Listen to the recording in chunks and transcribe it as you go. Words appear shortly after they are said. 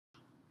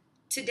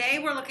Today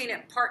we're looking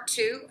at part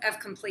 2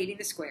 of completing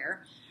the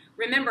square.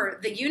 Remember,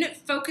 the unit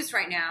focus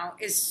right now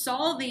is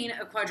solving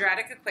a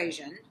quadratic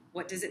equation.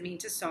 What does it mean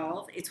to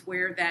solve? It's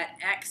where that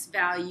x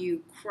value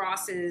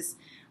crosses,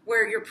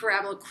 where your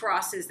parabola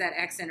crosses that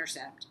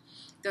x-intercept.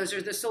 Those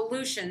are the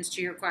solutions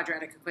to your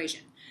quadratic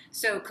equation.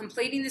 So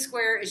completing the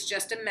square is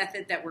just a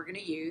method that we're going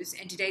to use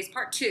in today's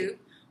part 2,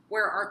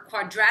 where our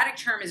quadratic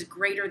term is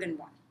greater than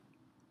 1.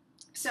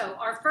 So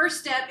our first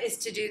step is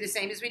to do the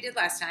same as we did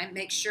last time.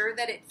 Make sure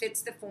that it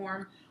fits the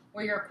form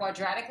where your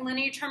quadratic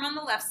linear term on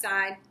the left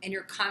side and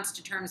your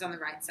constant terms on the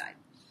right side.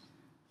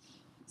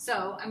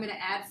 So I'm going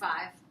to add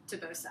 5 to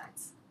both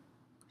sides.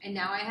 And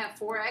now I have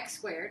 4x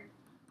squared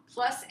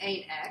plus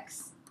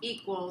 8x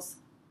equals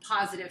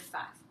positive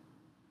 5.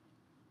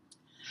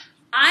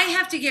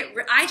 I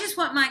just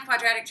want my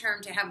quadratic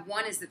term to have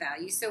 1 as the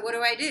value, so what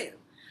do?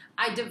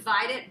 I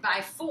divide it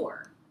by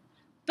 4.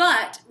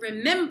 But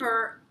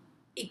remember,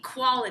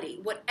 equality.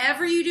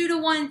 Whatever you do to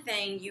one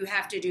thing, you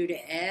have to do to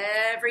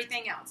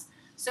everything else.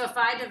 So if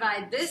I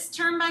divide this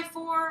term by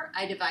 4,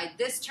 I divide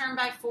this term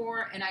by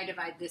 4, and I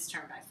divide this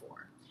term by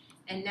 4.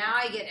 And now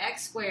I get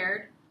x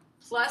squared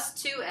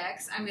plus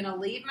 2x. I'm going to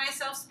leave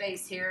myself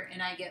space here,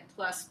 and I get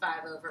plus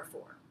 5 over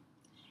 4.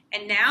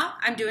 And now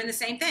I'm doing the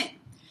same thing.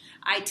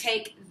 I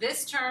take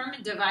this term,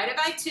 divide it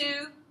by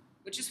 2,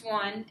 which is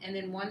 1, and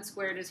then 1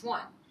 squared is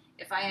 1.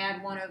 If I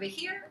add 1 over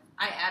here,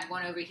 I add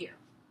 1 over here.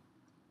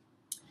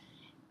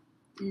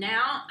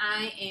 Now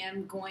I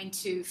am going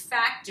to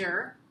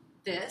factor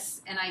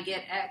this, and I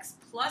get x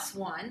plus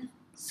 1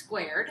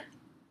 squared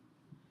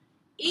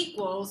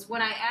equals,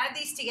 when I add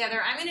these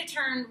together, I'm going to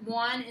turn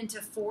 1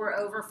 into 4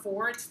 over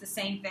 4. It's the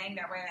same thing.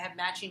 That way I have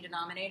matching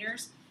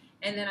denominators.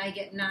 And then I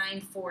get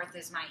 9/4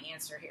 as my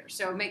answer here.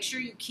 So make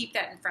sure you keep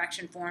that in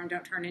fraction form.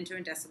 Don't turn into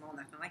a decimal,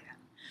 nothing like that.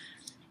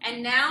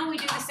 And now we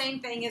do the same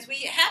thing as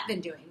we have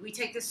been doing. We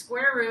take the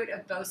square root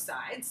of both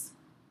sides,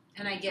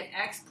 and I get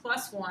x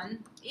plus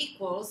 1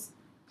 equals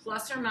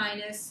plus or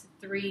minus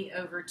 3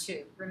 over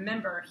 2.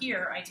 Remember,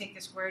 here I take the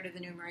square root of the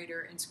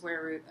numerator and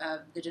square root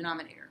of the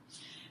denominator.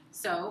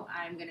 So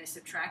I'm going to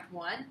subtract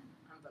 1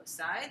 on both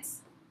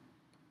sides,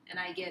 and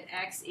I get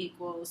x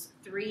equals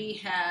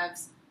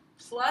 3/2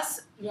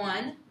 plus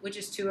 1, which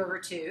is 2 over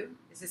 2,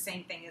 is the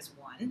same thing as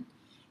 1.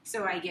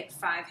 So I get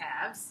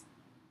 5/2.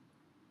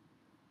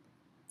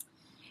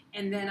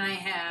 And then I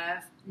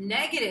have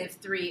negative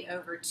 3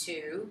 over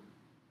 2.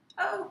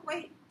 Oh,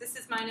 wait, this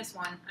is minus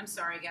 1. I'm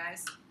sorry,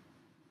 guys.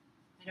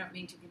 I don't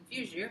mean to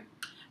confuse you.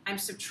 I'm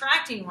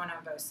subtracting 1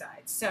 on both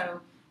sides.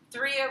 So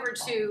 3 over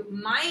 2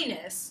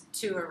 minus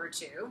 2 over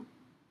 2,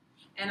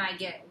 and I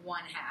get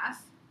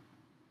 1/2.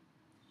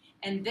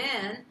 And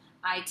then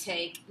I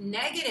take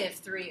negative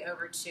 3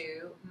 over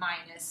 2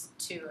 minus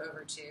 2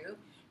 over 2,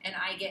 and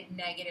I get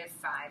negative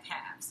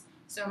 5/2.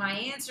 So my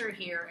answer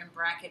here in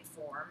bracket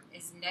form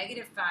is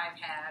negative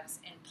 5/2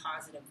 and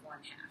positive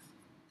 1/2.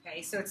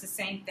 Okay, so it's the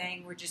same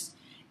thing. We're just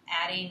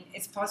adding,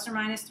 it's plus or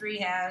minus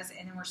 3/2,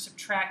 and then we're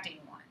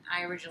subtracting 1.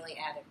 I originally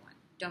added 1.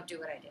 Don't do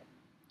what I did.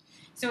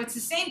 So it's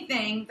the same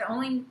thing. The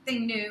only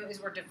thing new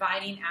is we're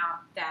dividing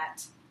out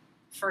that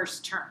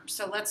first term.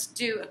 So let's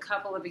do a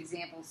couple of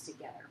examples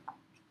together.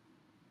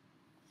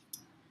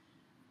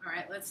 All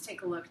right, let's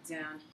take a look down